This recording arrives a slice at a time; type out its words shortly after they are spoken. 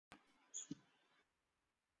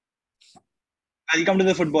Welcome to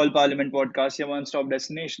the Football Parliament podcast, your one stop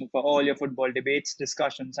destination for all your football debates,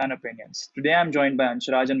 discussions, and opinions. Today I'm joined by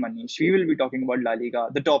Anshuraj and Manish. We will be talking about La Liga,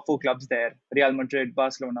 the top four clubs there Real Madrid,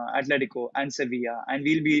 Barcelona, Atletico, and Sevilla, and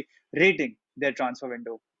we'll be rating their transfer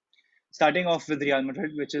window. Starting off with Real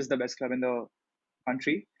Madrid, which is the best club in the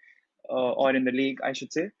country, or in the league, I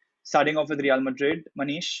should say. Starting off with Real Madrid,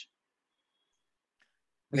 Manish,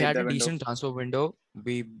 We rate had their a window. decent transfer window.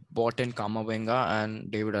 We bought in Kamavinga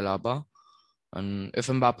and David Alaba. And if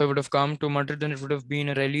Mbappe would have come to Madrid, then it would have been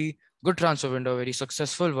a really good transfer window, a very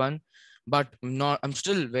successful one. But I'm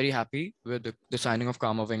still very happy with the signing of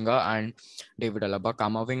Kamavinga and David Alaba.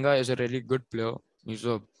 Kamavinga is a really good player. He's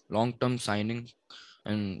a long-term signing,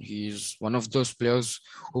 and he's one of those players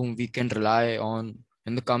whom we can rely on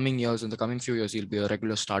in the coming years. In the coming few years, he'll be a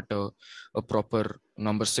regular starter, a proper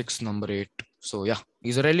number 6, number 8. So yeah,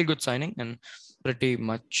 he's a really good signing, and pretty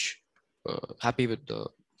much happy with the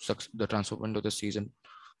transfer window this season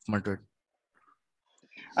of Madrid.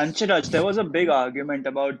 Anshiraj, there was a big argument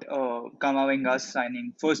about Kamavinga's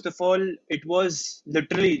signing. First of all, it was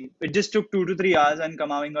literally, it just took 2 to 3 hours and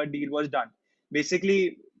Kamavinga deal was done.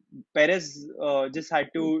 Basically, Perez just had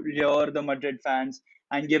to lure the Madrid fans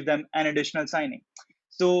and give them an additional signing.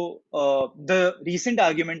 So the recent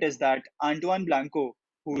argument is that Antoine Blanco,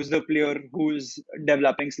 who's the player who's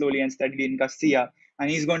developing slowly and steadily in Castilla, and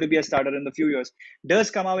he's going to be a starter in the few years. Does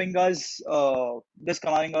Kamavinga's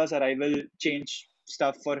arrival change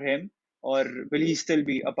stuff for him, or will he still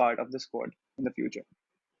be a part of the squad in the future?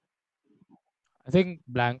 I think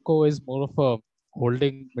Blanco is more of a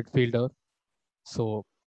holding midfielder. So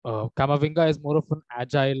Kamavinga is more of an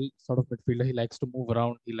agile sort of midfielder. He likes to move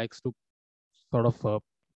around. He likes to sort of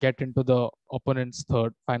get into the opponent's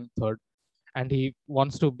final third, and he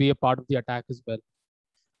wants to be a part of the attack as well.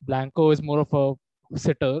 Blanco is more of a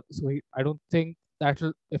sitter, so I don't think that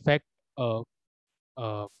will affect uh,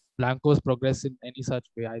 Blanco's progress in any such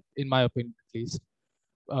way. In my opinion, at least.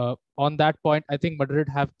 On that point, I think Madrid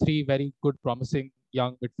have three very good, promising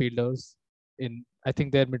young midfielders. I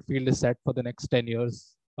think their midfield is set for the next 10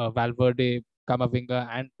 years. Valverde, Camavinga,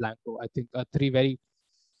 and Blanco. I think are three very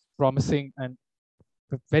promising and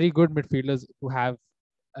very good midfielders to have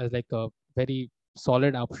as like a very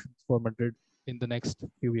solid options for Madrid in the next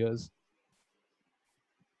few years.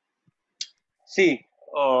 See,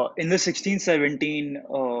 in the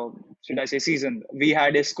 16-17, should I say, season, we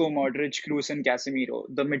had Isco, Modric, Kroos, and Casemiro,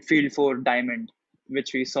 the midfield for Diamond,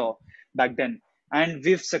 which we saw back then. And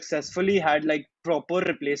we've successfully had like proper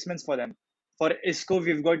replacements for them. For Isco,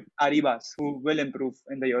 we've got Arribas, who will improve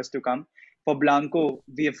in the years to come. For Blanco,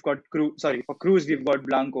 we've got for Cruz, we've got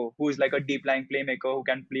Blanco, who is like a deep lying playmaker who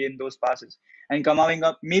can play in those passes. And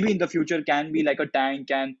Kamavinga, maybe in the future, can be like a tank,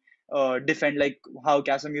 can defend like how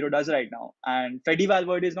Casemiro does right now. And Fede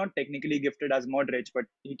Valverde is not technically gifted as Modric, but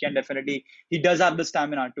he does have the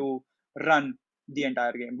stamina to run the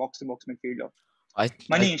entire game, box to box midfielder. I, I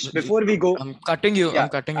Manish, before we go, I'm cutting you. yeah, I'm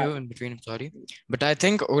cutting you in between. I'm sorry, but I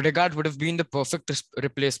think Odegaard would have been the perfect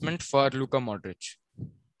replacement for Luka Modric.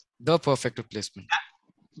 The perfect replacement.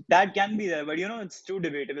 that can be there, but it's too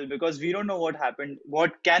debatable because we don't know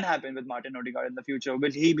what can happen with Martin Odegaard in the future.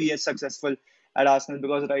 Will he be as successful at Arsenal?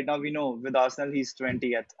 Because right now we know with Arsenal he's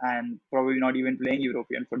 20th and probably not even playing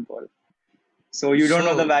European football. So you don't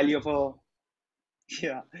know the So value of a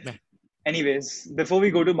yeah. yeah. Anyways, before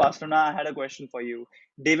we go to Barcelona, I had a question for you.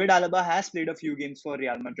 David Alaba has played a few games for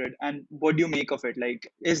Real Madrid, and what do you make of it? Like,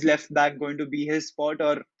 is left back going to be his spot,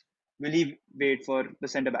 or will he wait for the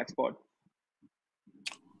centre back spot?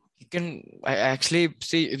 I actually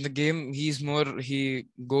see in the game he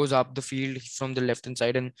goes up the field from the left hand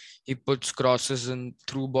side, and he puts crosses and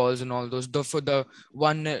through balls and all those. For the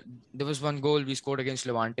one there was one goal we scored against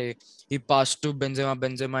Levante. He passed to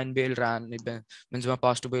Benzema and Bale ran. Benzema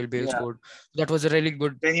passed to Bale Yeah. scored. That was a really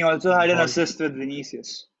good Then he also had an ball. assist with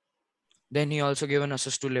Vinicius. Then he also gave an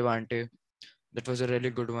assist to Levante. That was a really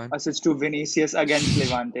good one. Assist to Vinicius against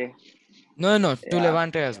Levante. No, to Yeah.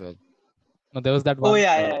 Levante as well. No, there was that Oh one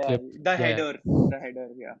yeah. clip. The Yeah, header. The header.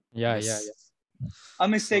 Yeah. Yes. A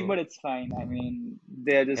mistake, but So it's fine. I mean,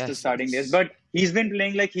 they're just the starting days. yes. But he's been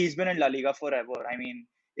playing like he's been in La Liga forever. I mean,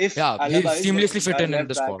 if Yeah, he Alaba is going to seamlessly be fit our in left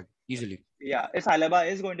the back, squad easily. yeah, if Alaba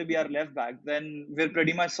is going to be our left back, then we're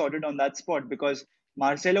pretty much sorted on that spot because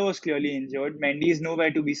Marcelo was clearly injured. Mendy is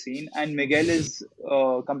nowhere to be seen, and Miguel is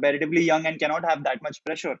comparatively young and cannot have that much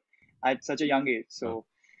pressure at such a young age. Yeah. So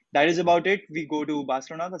that is about it. We go to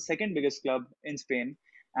Barcelona, the second biggest club in Spain.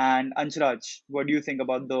 And Anshuraj, what do you think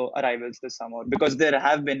about the arrivals this summer? Because there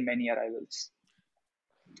have been many arrivals.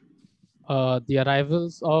 The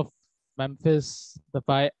arrivals of Memphis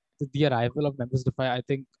Depay, the arrival of Memphis Depay, I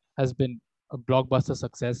think has been a blockbuster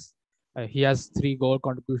success. He has 3 goal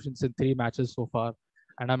contributions in 3 matches so far,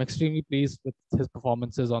 and I'm extremely pleased with his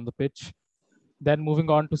performances on the pitch. Then moving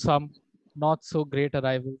on to some not so great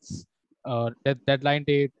arrivals, deadline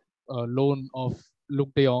date loan of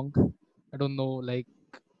Luke De Jong. I don't know,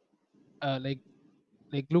 uh, like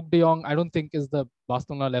Luke De Jong. I don't think is the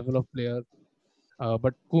Barcelona level of player,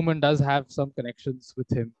 but Koeman does have some connections with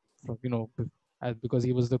him from because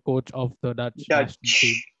he was the coach of the Dutch national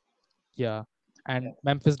team. Dutch. Yeah, Yeah. and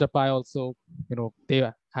Memphis Depay also.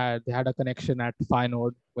 They had a connection at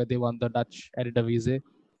Feyenoord where they won the Dutch Eredivisie.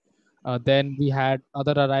 Then we had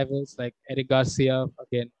other arrivals like Eric Garcia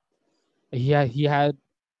again. He had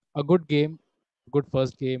a good game, good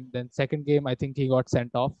first game. Then second game, I think he got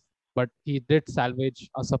sent off, but he did salvage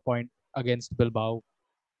us a point against Bilbao,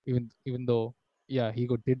 even though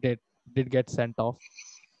did get sent off.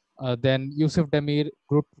 Then Yusuf Demir,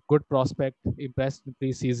 good prospect, impressed in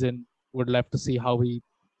preseason. Would love to see how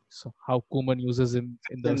Koeman uses him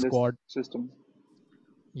in the In this squad. system.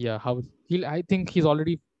 Yeah, how he'll. I think he's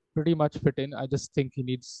already pretty much fit in. I just think he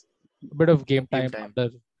needs a bit of game Game time time. under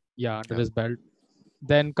Yeah. his belt.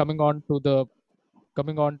 Then coming on to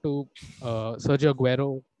Sergio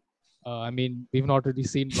Aguero. I mean, we've not really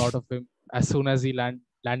seen a lot of him. As soon as he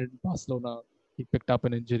landed in Barcelona, he picked up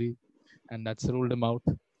an injury, and that's ruled him out.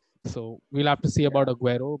 So we'll have to see about Yeah.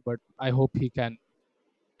 Aguero, but I hope he can,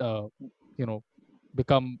 uh, you know,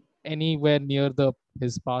 become anywhere near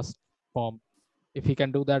his past form. If he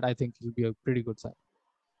can do that, I think he'll be a pretty good sign.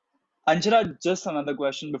 Anjana, just another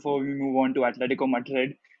question before we move on to Atletico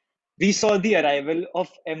Madrid. We saw the arrival of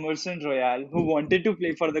Emerson Royal, who wanted to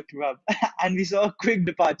play for the club, and we saw a quick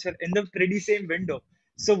departure in the pretty same window.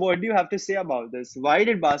 So, what do you have to say about this? Why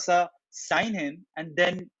did Barca sign him and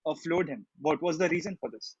then offload him? What was the reason for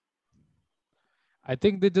this? I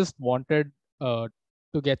think they just wanted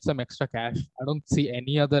to get some extra cash. I don't see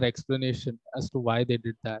any other explanation as to why they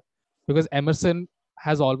did that. Because Emerson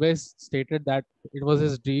has always stated that it was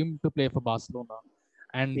his dream to play for Barcelona.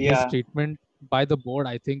 And his Yeah, treatment by the board,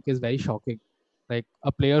 I think, is very shocking. Like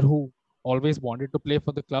a player who always wanted to play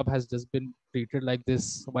for the club has just been treated like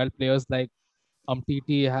this, while players like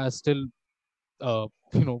Umtiti has still, uh,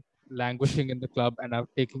 you know, languishing in the club and are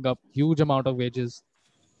taking up huge amount of wages.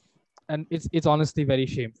 And it's honestly very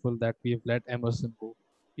shameful that we've let Emerson go,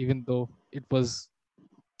 even though it was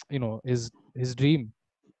his dream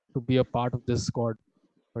to be a part of this squad.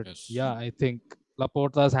 But Yes. yeah, I think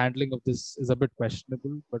Laporta's handling of this is a bit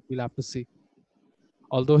questionable, but we'll have to see.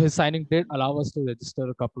 Although his signing did allow us to register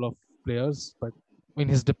a couple of players, but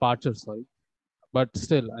his departure, sorry. But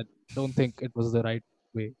still, I don't think it was the right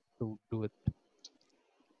way to do it.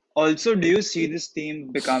 also, do you see this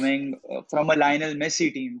team becoming from a Lionel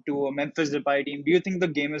Messi team to a Memphis Depay team? Do you think the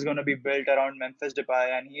game is going to be built around Memphis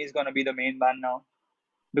Depay and he is going to be the main man now?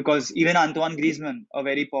 Because even Antoine Griezmann, a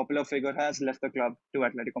very popular figure, has left the club to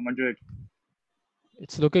Atletico Madrid.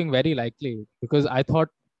 It's looking very likely because I thought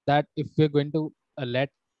that if we're going to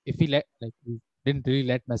if we let, like, we didn't really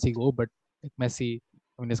let Messi go, but like Messi,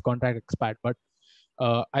 his contract expired. But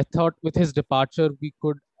I thought with his departure, we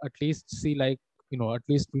could at least see, at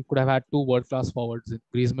least we could have had 2 world-class forwards, in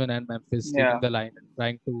Griezmann and Memphis, leading Yeah. the line and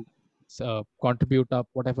trying to contribute up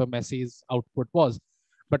whatever Messi's output was.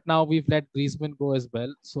 But now we've let Griezmann go as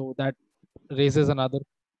well, so that raises another,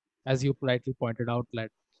 as you politely pointed out,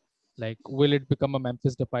 like, will it become a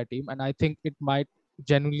Memphis Depay team? And I think it might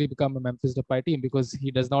genuinely become a Memphis Depay team because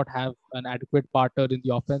he does not have an adequate partner in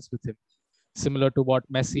the offense with him, similar to what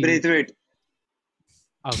Messi. Braithwaite.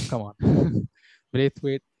 Oh, come on,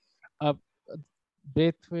 Braithwaite. Uh,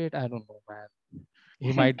 Braithwaite, I don't know, man.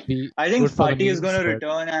 He might be I think good for the Fati is going memes, to but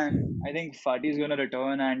return, and I think Fati is going to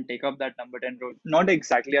return and take up that number 10 role. Not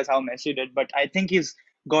exactly as how Messi did, but I think he's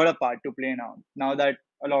got a part to play now. Now that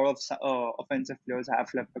a lot of offensive players have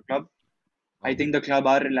left the club, I Oh. think the club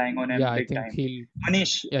are relying on yeah, him I big think time.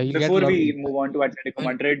 Manish, he'll get a before lot of we game move time. on to Atletico And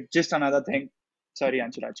Madrid, just another thing. Sorry,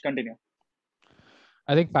 Anshuraj, continue.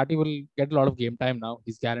 I think Fatty will get a lot of game time now.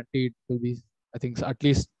 He's guaranteed to be, I think, at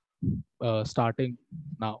least starting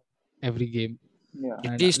now every game. Yeah. at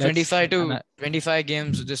And least let's 25 and to 25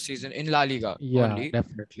 games this season in La Liga yeah, only. At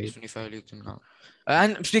definitely. least 25 leagues now.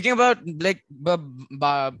 And speaking about like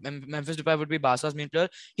Memphis Depay would be Barca's main player.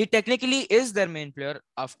 He technically is their main player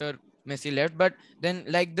after Messi left, but then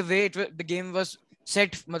like the way the game was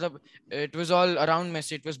set, it was all around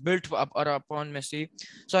Messi. It was built up or upon Messi.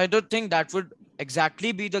 So I don't think that would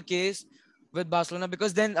exactly be the case with Barcelona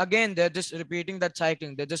because then again they're just repeating that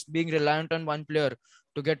cycling. They're just being reliant on one player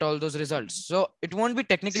to get all those results. So it won't be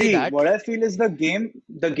technically See, that. what I feel is the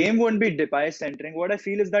game won't be Depay centering. What I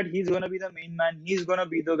feel is that he's gonna be the main man. He's gonna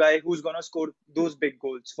be the guy who's gonna score those big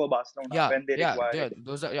goals for Barcelona Yeah, when they yeah, require yeah. it.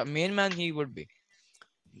 Those are, yeah, main man he would be.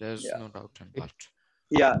 There's Yeah. no doubt in It, that.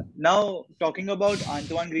 Yeah. Now talking about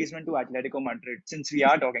Antoine Griezmann to Atletico Madrid, since we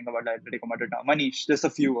are talking about Atletico Madrid now, Manish, just a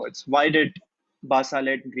few words. Why did Barca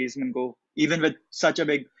let Griezmann go, even with such a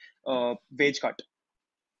big wage cut?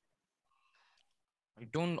 I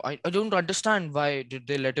don't understand why did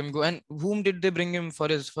they let him go, and whom did they bring him for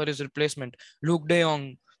his replacement? Luke De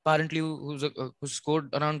Jong, apparently who scored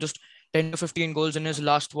around just 10 to 15 goals in his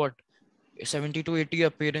last 70 to 80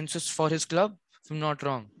 appearances for his club, if I'm not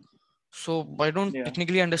wrong. So I don't Yeah.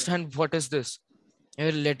 technically understand what is this.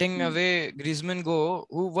 You're letting Hmm. away Griezmann go,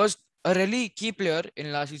 who was a really key player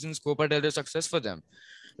in last season's Copa del Rey success for them.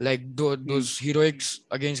 Like Hmm. those heroics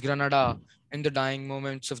against Granada in the dying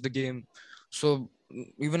moments of the game. So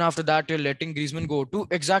even after that, you're letting Griezmann go to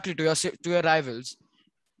exactly to your rivals.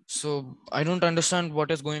 So I don't understand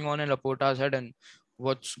what is going on in Laporta's head and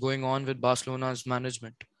what's going on with Barcelona's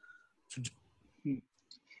management. So, Hmm.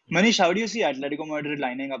 Manish, how do you see Atletico Madrid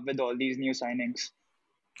lining up with all these new signings?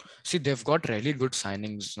 see, they've got really good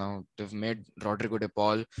signings now. They've made Rodrigo de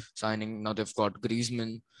Paul signing. Now they've got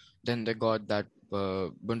Griezmann. Then they got that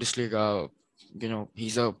Bundesliga.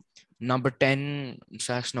 He's a number 10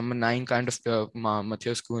 slash number 9 kind of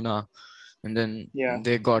Matthias Cunha. And then Yeah.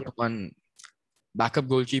 they got one backup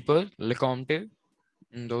goalkeeper, Lecomte,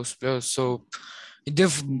 and those players. So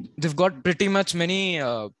they've Hmm. they've got pretty much many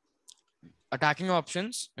attacking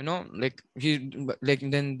options, like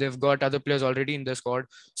then they've got other players already in the squad: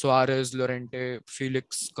 Suarez, Llorente,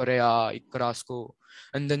 Felix, Correa, Carrasco.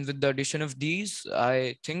 And then with the addition of these,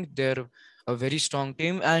 I think they're a very strong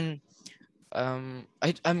team. And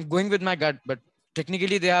I'm going with my gut, but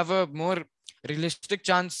technically they have a more realistic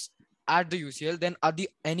chance at the UCL than at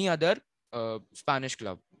any other Spanish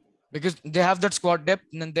club, because they have that squad depth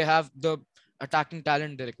and then they have the attacking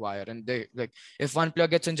talent they require. And they, like, if one player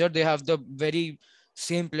gets injured, they have the very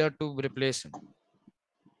same player to replace him.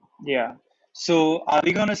 Yeah. So are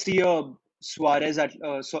we gonna see a Suarez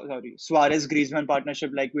Griezmann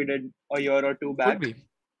partnership like we did a year or two Could back? be,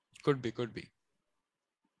 could be.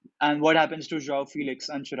 And what happens to Joao Felix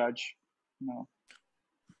and Shiraj? No.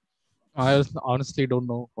 honestly don't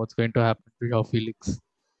know what's going to happen to Joao Felix.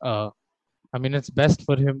 Uh, I mean, it's best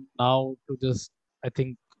for him now to just, I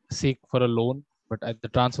think, seek for a loan. But the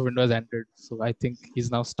transfer window has ended, so I think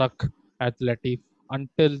he's now stuck at Latif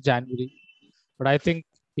until January. But I think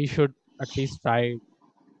he should at least try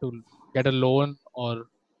to get a loan, or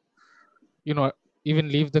you know, even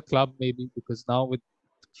leave the club maybe, because now with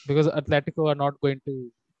because Atletico are not going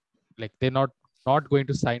to, like, they're not going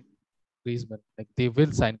to sign Griezmann. Like, they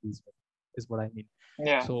will sign Griezmann, is what I mean.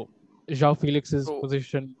 Yeah. So Joao Felix's So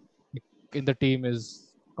position in the team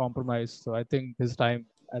is compromised. So I think his time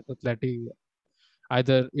at Atleti,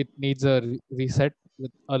 either it needs a reset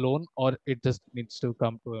with a loan, or it just needs to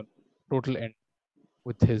come to a total end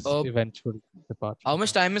with his uh, eventual departure. how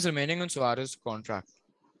much time is remaining on Suarez contract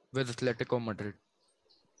with Atletico Madrid?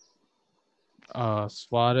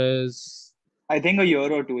 Suarez, I think a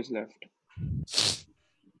year or two is left.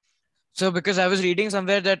 So because I was reading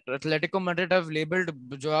somewhere that Atletico Madrid have labeled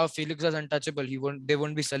Joao Felix as untouchable. They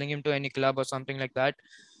won't be selling him to any club or something like that.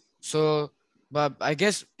 So, but I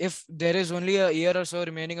guess if there is only a year or so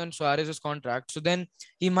remaining on Suarez's contract, so then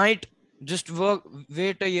he might just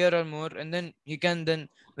wait a year or more, and then he can then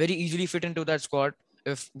very easily fit into that squad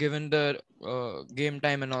if given the game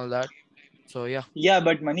time and all that. So yeah, Yeah,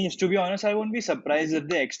 but Manish, to be honest, I won't be surprised if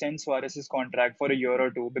they extend Suarez's contract for a year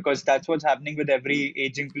or two because that's what's happening with every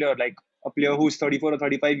aging player. Like a player who's 34 or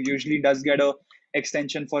 35 usually does get a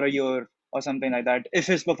extension for a year or something like that if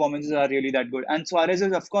his performances are really that good. And Suarez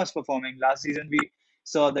is of course performing. Last season we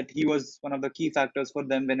saw that he was one of the key factors for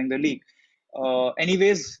them winning the league.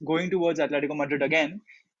 Anyways, going towards Atletico Madrid again,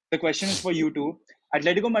 the question is for you two.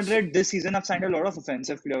 Atletico Madrid this season have signed a lot of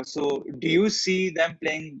offensive players. So do you see them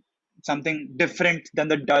playing something different than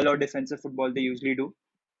the dull or defensive football they usually do?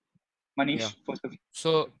 yeah. Manish, first of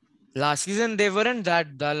So last season they weren't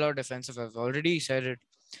that dull or defensive. I've already said it,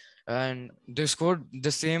 and they scored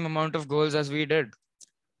the same amount of goals as we did.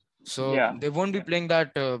 So yeah, they won't be playing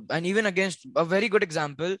that. And even against a very good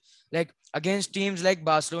example, like against teams like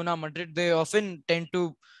Barcelona, Madrid, they often tend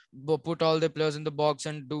to put all their players in the box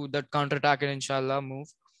and do that counter attack and inshallah move.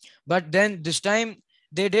 But then this time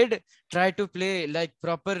they did try to play like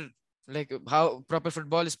proper, like how proper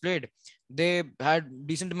football is played. They had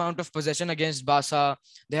decent amount of possession against Barca.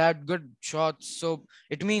 They had good shots. So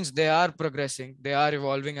it means they are progressing. They are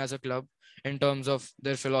evolving as a club. in terms of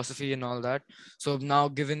their philosophy and all that. So now,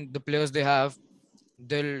 given the players they have,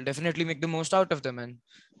 they'll definitely make the most out of them. And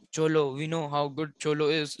Cholo, we know how good Cholo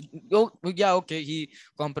is. Oh, yeah, okay, he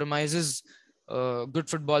compromises good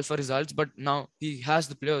football for results, but now he has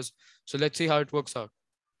the players. So let's see how it works out.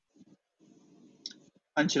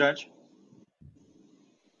 Anshiraj?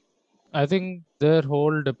 I think their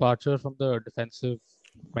whole departure from the defensive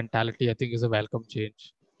mentality, I think, is a welcome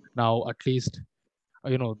change. Now, at least,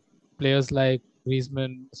 players like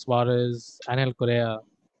Griezmann, Suarez, Angel Correa,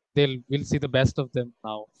 we'll see the best of them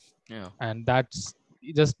now, Yeah, and that's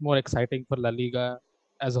just more exciting for La Liga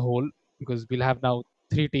as a whole because we'll have now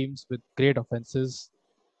three teams with great offenses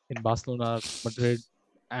in Barcelona, Madrid,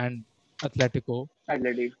 and Atletico.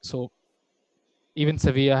 Atleti. So even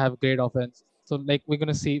Sevilla have great offense. So like we're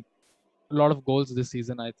gonna see a lot of goals this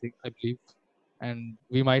season, I believe, and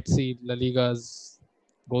we might see La Liga's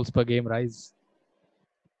goals per game rise.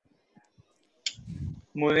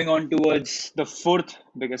 Moving on towards the fourth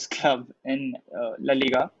biggest club in La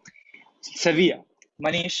Liga, Sevilla.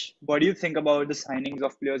 Manish, what do you think about the signings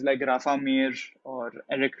of players like Rafa Mir or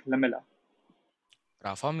Eric Lamela?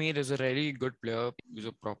 Rafa Mir is a really good player. He's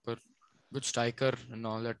a proper good striker and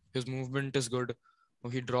all that. His movement is good.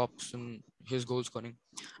 He drops and his goal scoring.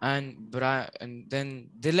 And then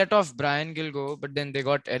they let off Brian Gill go, but then they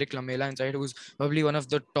got Eric Lamela inside, who's probably one of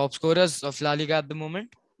the top scorers of La Liga at the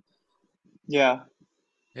moment. Yeah,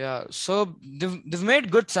 Yeah, so they've made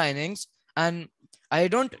good signings, and I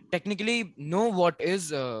don't technically know what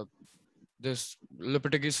is this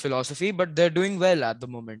Lopetegui's philosophy, but they're doing well at the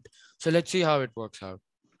moment. So let's see how it works out.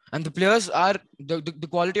 And the players are the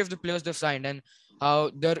quality of the players they've signed and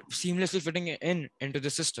how they're seamlessly fitting in into the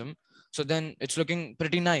system. So then it's looking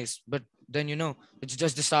pretty nice. But then it's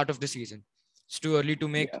just the start of the season. It's too early to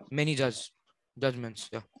make yeah. many judgments.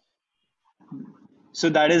 Yeah. So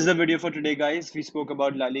that is the video for today, guys. We spoke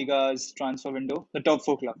about La Liga's transfer window, the top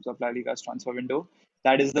four clubs of La Liga's transfer window.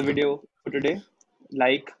 That is the Yeah. video for today.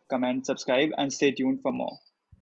 Like, comment, subscribe, and stay tuned for more.